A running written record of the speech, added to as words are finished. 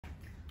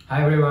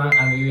Hi everyone,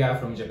 I'm Yuya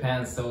from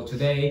Japan. So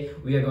today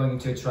we are going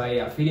to try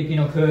a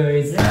Filipino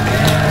quiz.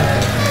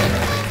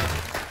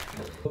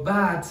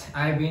 But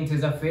I've been to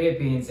the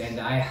Philippines and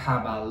I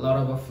have a lot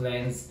of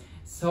friends,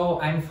 so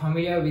I'm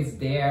familiar with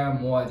their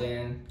more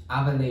than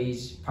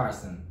average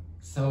person.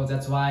 So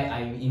that's why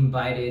I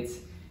invited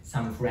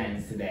some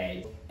friends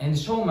today. And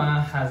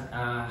Shoma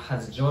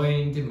has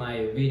joined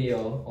my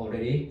video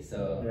already.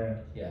 So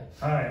yeah.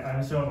 Hi,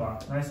 I'm Shoma.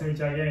 Nice to meet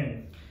you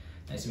again.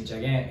 Nice to meet you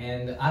again.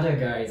 And other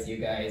guys, you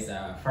guys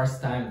are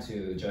first time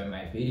to join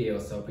my video,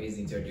 so please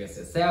introduce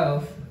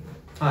yourself.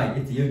 Hi,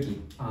 it's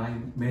Yuki.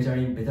 I'm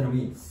majoring in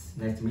Vietnamese.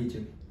 Nice to meet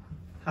you.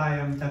 Hi,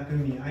 I'm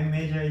Takumi. I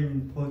major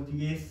in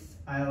Portuguese.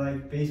 I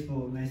like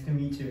baseball. Nice to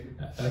meet you.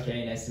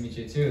 Okay, nice to meet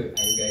you too.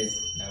 Are you guys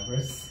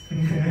nervous?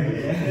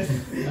 Yes.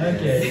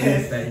 Okay.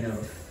 Yes, I know.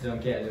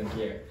 Don't care.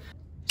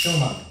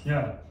 Shoma,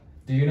 Yeah.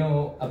 do you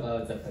know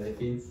about the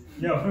Philippines?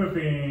 Yeah,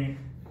 Philippine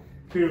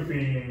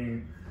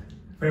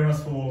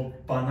famous for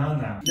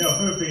banana. Yeah,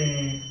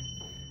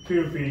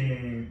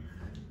 Philippine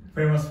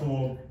famous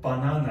for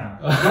banana.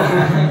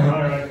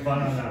 I like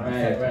banana.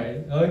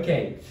 Right.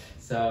 Okay.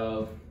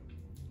 So,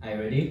 are you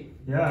ready?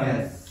 Yeah.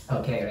 Yes.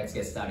 Okay, let's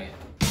get started.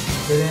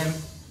 So then,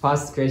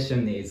 first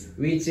question is,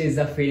 which is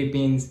the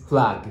Philippines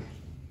flag?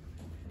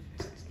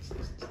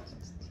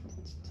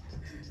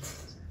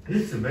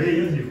 It's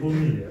very easy for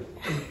me.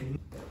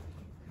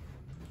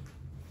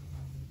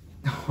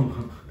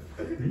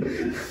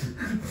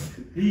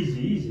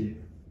 Easy.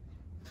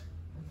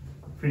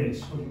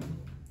 Finish. I'm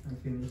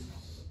finished.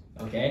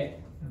 Okay.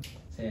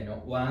 Say no.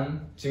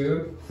 1,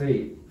 2,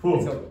 3.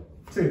 4. So,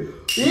 2.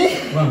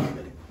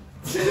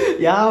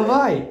 や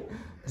ばい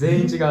全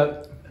員違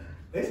う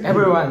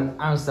Everyone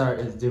answer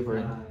is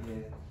different. Yeah.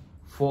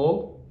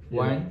 4,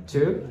 1,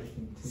 2.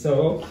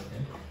 So,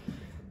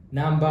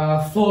 number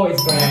 4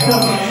 is correct.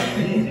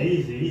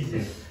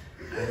 Easy.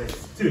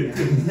 Two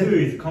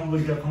is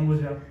Cambodia.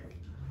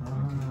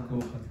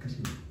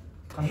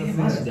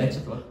 マジでち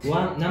ょっと待って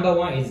Number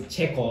 1 is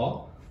Czech.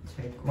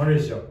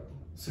 Malaysia.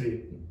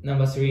 3.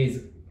 Number 3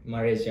 is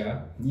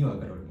Malaysia. 2は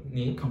から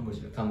2 カンボ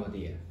ジア。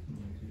 Cambodia.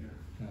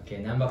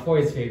 Okay, number 4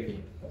 is Philippines.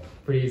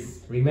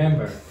 Please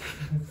remember.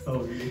 So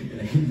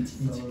weird.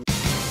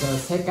 The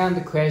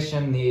second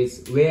question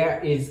is, where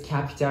is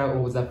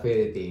capital of the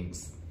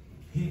Philippines?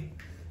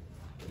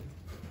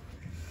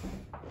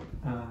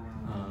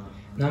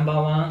 Number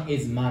 1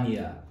 is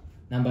Manila.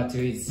 Number 2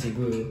 is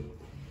Cebu.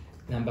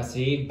 Number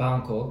 3,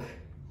 Bangkok.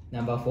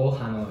 Number 4,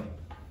 Hanoi.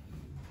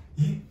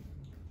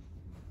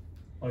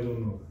 I don't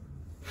know.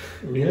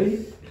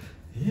 Really?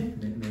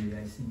 Maybe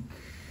I think.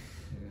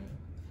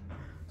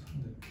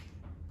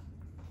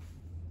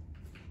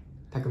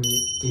 Takumi,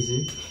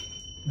 easy?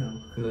 No.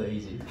 Not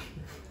easy.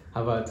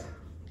 How about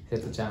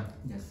Seto-chan?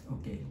 Yes,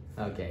 okay.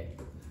 Okay.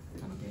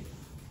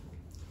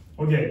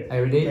 Okay. Are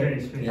you ready?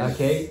 Finish.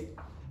 Okay.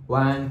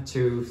 1,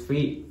 2,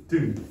 3.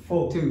 2.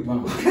 4. 2,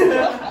 1.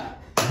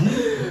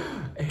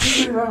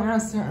 Everyone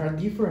answer are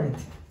different.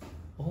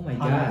 Oh my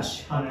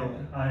gosh.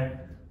 I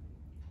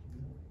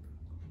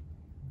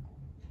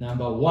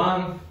Number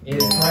 1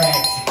 is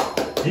correct.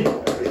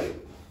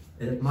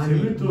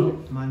 Manila.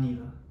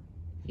 Manila.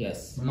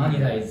 Yes,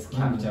 Manila is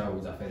capital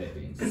of the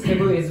Philippines.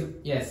 Cebu is,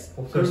 yes,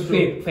 of course,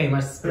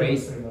 famous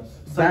place.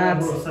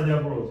 Study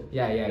abroad.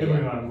 Yeah.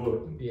 Everyone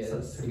go.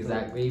 Yes,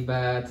 exactly.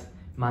 But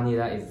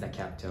Manila is the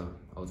capital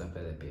of the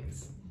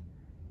Philippines.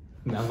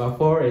 Number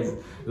 4 is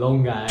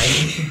Longai.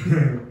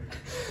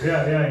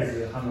 Yeah,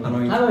 is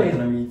Hanoi. Hanoi.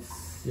 Vietnamese.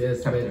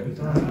 Yes,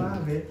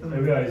 Vietnam.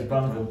 Where is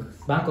Bangkok?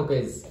 Bangkok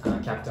is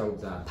capital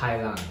of the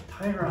Thailand.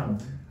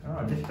 Thailand.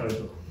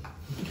 Difficult.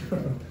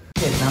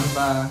 Okay,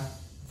 number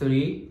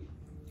 3.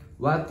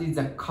 What is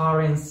the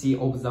currency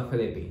of the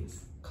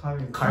Philippines?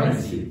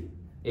 Currency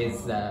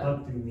is the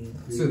What do you mean?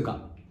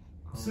 suka.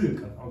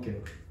 Suka. Okay.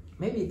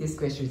 Maybe this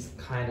question is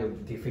kind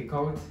of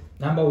difficult.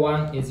 Number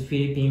 1 is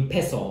Philippine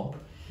peso.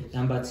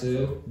 Number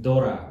 2,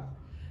 dollar.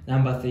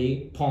 Number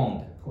 3,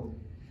 pound.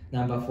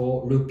 Number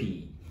 4,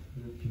 rupee.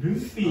 ル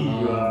フィ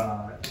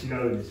は違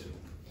うでしょ。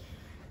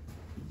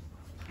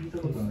聞いた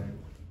ことない。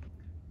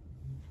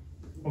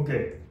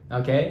Okay.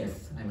 Okay?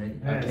 Yes, I'm ready.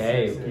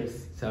 Okay.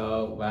 Yes.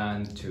 So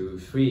 1, 2,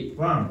 3.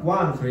 1。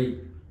 3.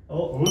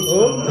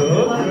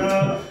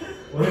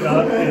 俺ら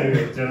合って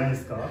るじゃないで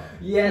すか。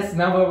 Yes,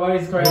 number 1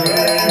 is correct.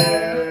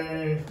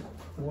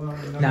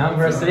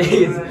 Number 3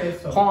 is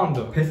pound.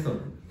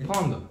 Peso.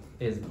 Pound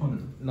is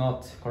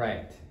not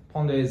correct.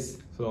 Pound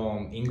is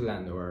from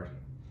England or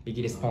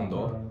English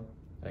pondo,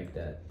 like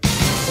that.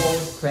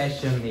 Fourth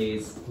question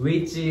is,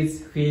 which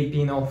is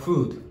Filipino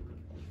food?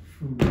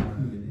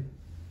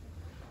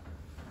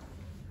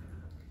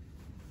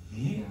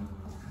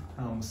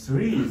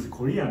 3 is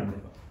Korean.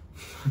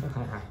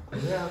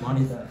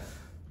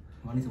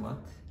 One is what?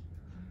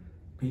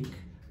 Pig?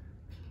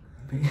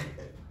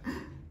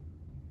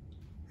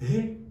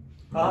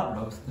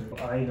 Lobster.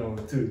 I know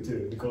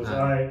too because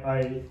I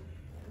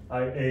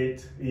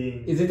ate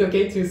in Is it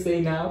okay to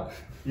say now?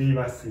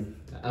 university.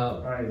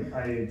 Oh. I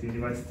ate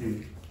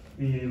university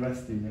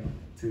ね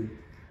too.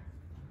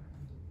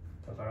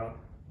 だから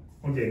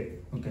Okay.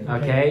 Okay.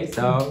 Okay,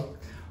 so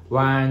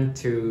 1,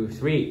 2,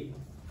 3.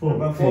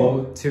 4.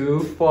 4, 2,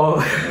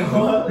 4.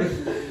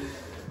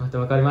 また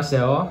分かりました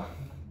よ。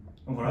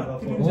ほら、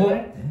来るんじゃな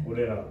い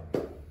俺ら。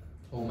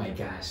Oh my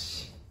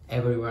gosh.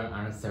 Everyone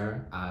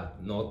answer are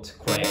not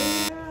correct.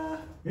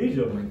 いい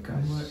じゃん。 Oh my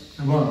gosh.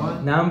 Number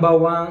one. Number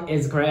 1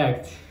 is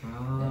correct.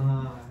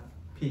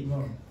 Pig.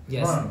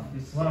 Yes. ワ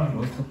ン、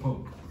 What's the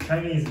point? チ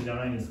ャイニーズじゃ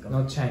ないんですか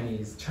Not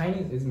Chinese.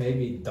 Chinese is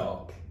maybe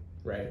dog,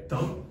 right?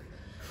 Dog?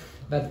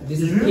 But this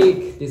is Yeah.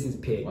 pig. This is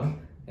pig. What?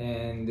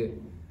 And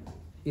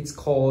it's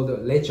called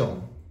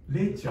lechon.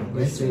 レイちゃん。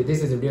 This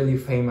is a really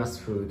famous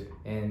food,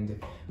 and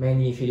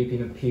many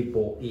Filipino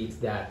people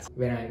eat that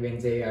when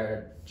they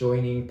are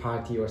joining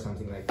party or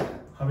something like that.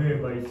 Have you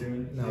ever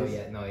eaten No this?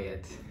 yet, not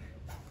yet.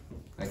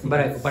 I think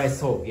But I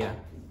saw, yeah.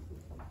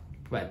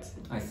 But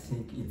I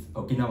think it's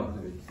Okinawa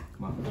food.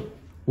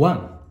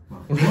 one.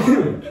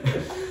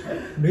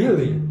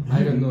 Really?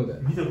 I don't know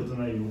that. 見たこと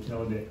ないよ、沖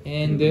縄で。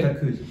 And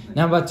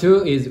number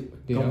 2 is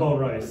do you ガ know? パオ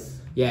ライ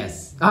ス。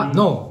 Yes. Ah,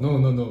 no,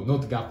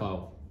 not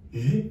gapao.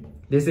 え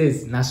This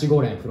is nasi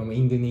goreng from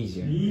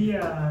Indonesia. い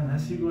やー、ナ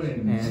シゴレ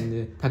ン。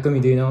 And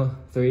Takumi, do you know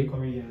 3?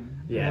 Korean.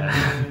 Yeah.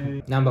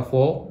 Number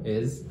 4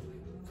 is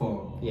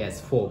 4. yes,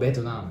 4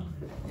 Vietnam.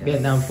 Yes.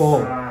 Vietnam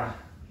 4. あ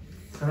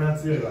ー、それは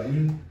強いわ。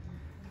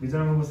ベト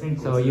ナム語専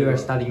攻 So 強い you わ are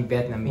studying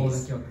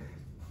Vietnamese.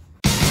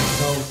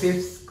 So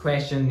fifth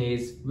question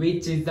is,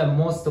 which is the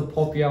most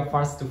popular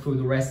fast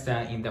food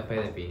restaurant in the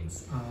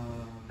Philippines?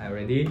 Are you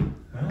ready?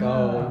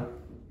 Go.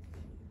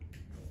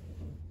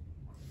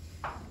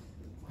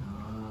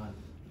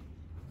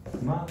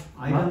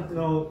 I don't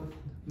know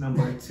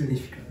number two.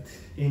 Difficult.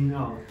 In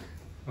out.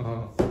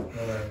 Oh.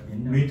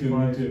 Me too,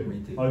 me too. Me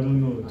too. I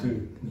don't know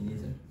too. Me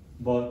neither.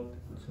 But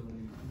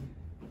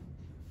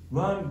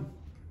 1,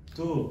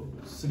 2,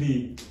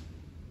 3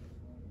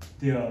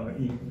 they are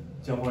in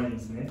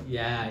Japanese ね。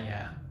 Yeah,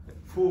 yeah.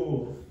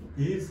 4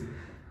 is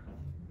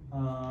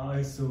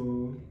I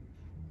saw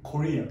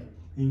Korea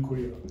in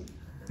Korea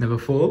Number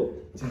 4?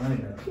 じゃないな。 I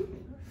don't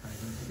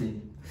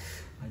see.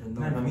 I don't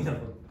know. なんか見た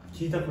こと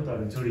聞いたことあ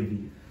るジョリビ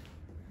ー。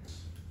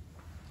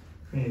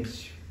フィニッ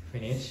シ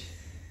Finish.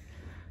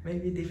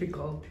 Maybe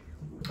difficult.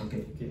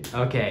 Okay.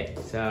 Okay,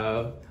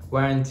 so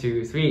 1,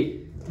 2,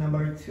 3.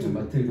 Number two.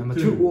 Number 2. Number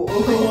Two. 2.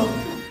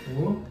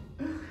ュ。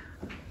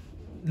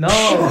 No!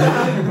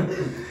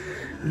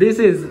 This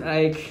is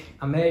like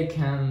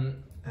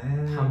American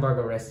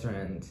hamburger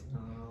restaurant.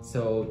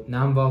 So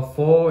number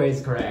 4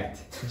 is correct.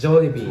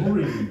 Jollibee. ジョ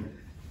リビー。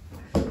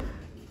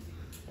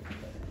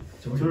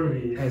ジョ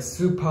リビー。 It's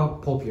super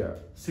popular.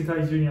 世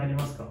界中にあり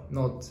ますか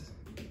Not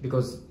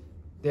because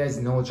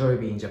there's no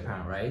Jollibee in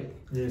Japan, right?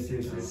 Yes,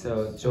 yes, yes.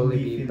 So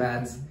Jollibee,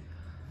 but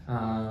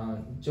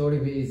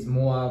Jollibee is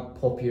more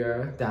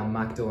popular than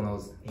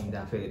McDonald's in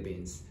the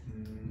Philippines.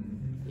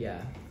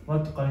 Yeah.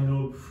 What kind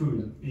of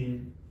food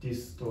in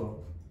this store?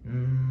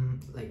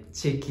 Like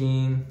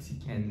chicken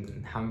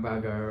and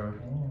hamburger,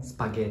 Oh.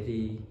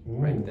 spaghetti,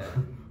 Ooh. like that.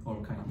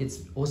 All kind.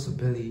 It's also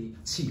very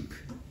cheap.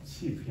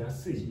 チープ、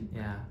安い。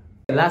 Yeah.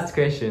 Last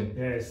question.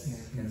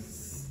 Yes.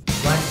 Yes.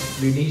 What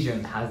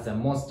religion has the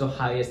most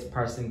highest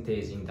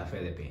percentage in the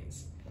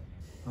Philippines?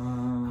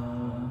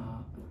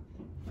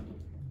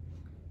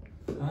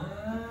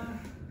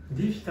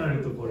 ディフィカ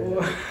ルトこれ。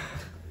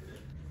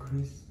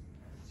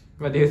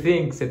 What do you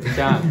think,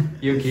 Setu-chan,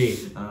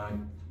 Yuki?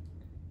 I'm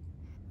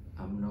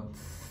not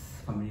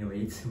familiar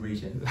with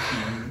region.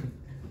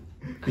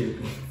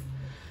 Philippines.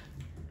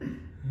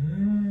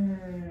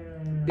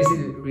 This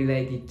is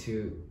related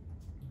to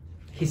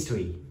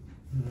history.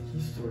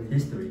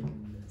 History.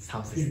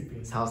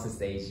 Philippines.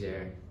 Southeast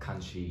Asia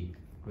country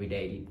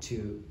related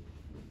to.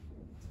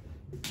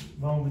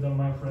 One of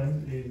my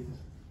friends is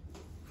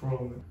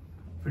from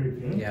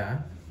Philippines. Yeah.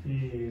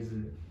 He is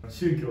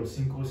宗教を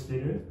信仰してい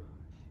る。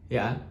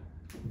 Yeah.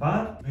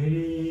 But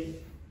very,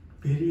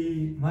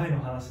 very 前の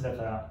話だ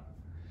か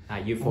ら。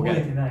 You forgot.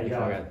 Forget it now, You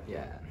yeah. forgot.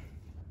 Yeah.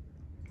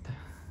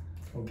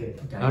 Okay.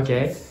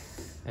 Okay.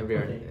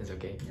 Everyone Okay. is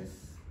okay. Yes.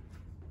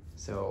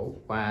 So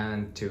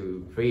 1,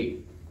 2,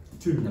 3.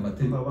 Two. Number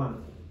 2. Number one.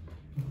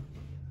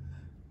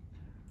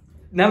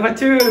 Number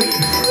 2.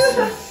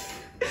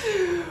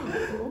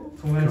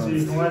 友達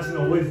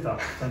の覚えてた。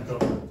ちゃんと。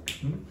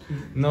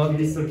 Not.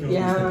 キリスト教の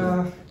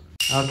Yeah.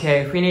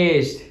 Okay,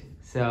 finished.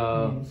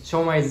 So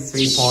Shoma is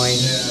 3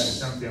 points.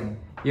 チャンピオン。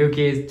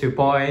 Yuki is 2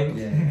 points.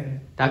 Yeah.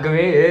 Takumi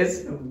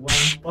is.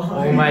 One.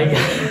 Oh my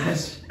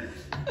gosh.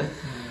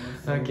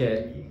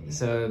 Okay.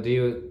 So do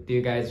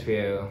you guys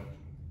feel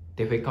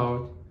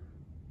difficult?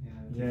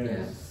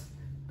 Yes.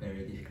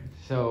 Very difficult.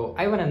 So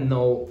I wanna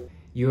know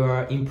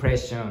your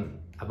impression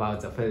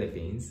about the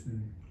Philippines.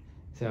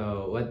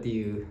 So what do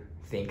you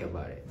think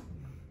about it?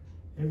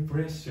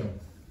 Impression.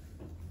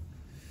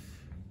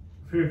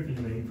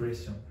 Philippine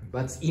impression.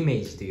 What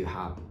image do you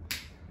have?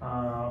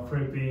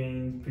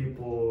 Philippine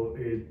people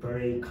is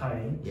very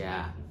kind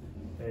Yeah.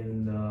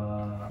 and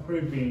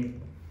Philippine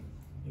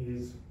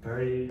is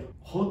very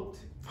hot.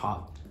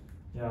 Hot.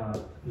 Yeah,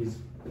 is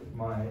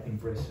my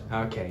impression.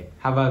 Okay.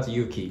 How about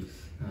Yuki?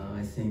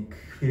 I think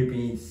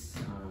Philippines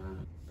are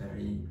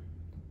very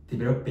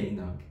developing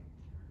now.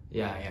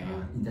 Yeah, yeah,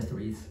 yeah.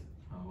 Industries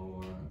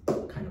or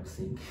kind of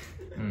thing.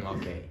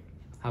 Okay.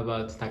 How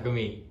about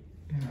Takumi?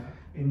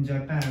 In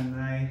Japan,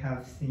 I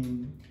have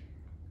seen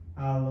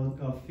a lot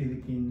of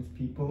Philippines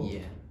people,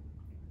 Yeah.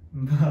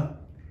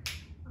 but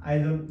I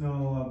don't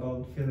know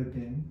about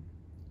Philippines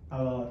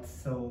a lot,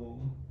 so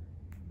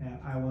yeah,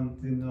 I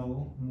want to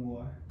know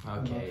more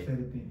about Okay.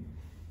 Philippines.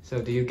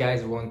 So do you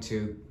guys want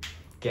to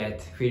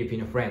get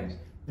Filipino friends?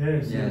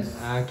 Yes, Yes.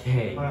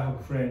 Okay. I have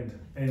a friend,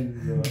 and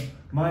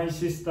my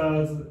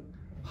sister's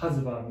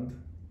husband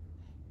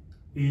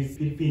is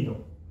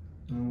Filipino.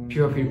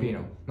 Pure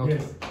Filipino, not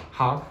Yes.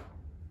 half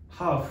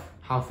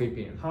Half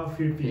Filipino. half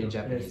Filipino. In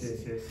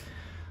Japanese. Yes.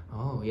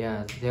 Oh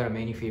yeah, there are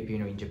many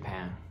Filipino in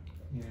Japan.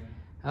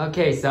 Yeah.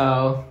 Okay,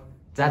 so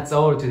that's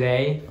all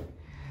today.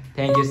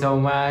 Thank you so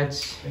much.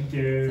 Thank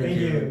you. Thank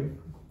you.